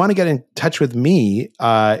if you want to get in touch with me,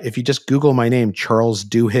 if you just Google my name, Charles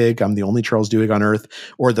Duhigg, I'm the only Charles Duhigg on earth,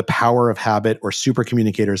 or The Power of Habit or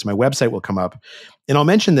Supercommunicators, my website will come up. And I'll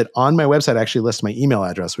mention that on my website, I actually list my email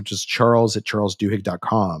address, which is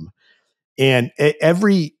charles@charlesduhigg.com. And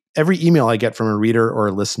every email I get from a reader or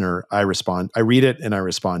a listener, I respond. I read it and I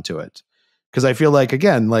respond to it. Because I feel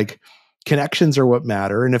connections are what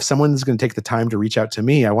matter. And if someone's going to take the time to reach out to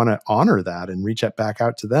me, I want to honor that and reach back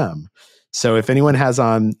out to them. So if anyone has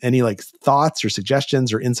any thoughts or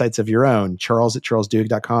suggestions or insights of your own,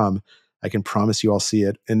 charles@charlesduhigg.com, I can promise you I'll see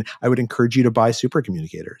it. And I would encourage you to buy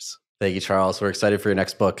Supercommunicators. Thank you, Charles. We're excited for your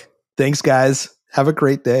next book. Thanks, guys. Have a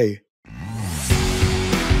great day.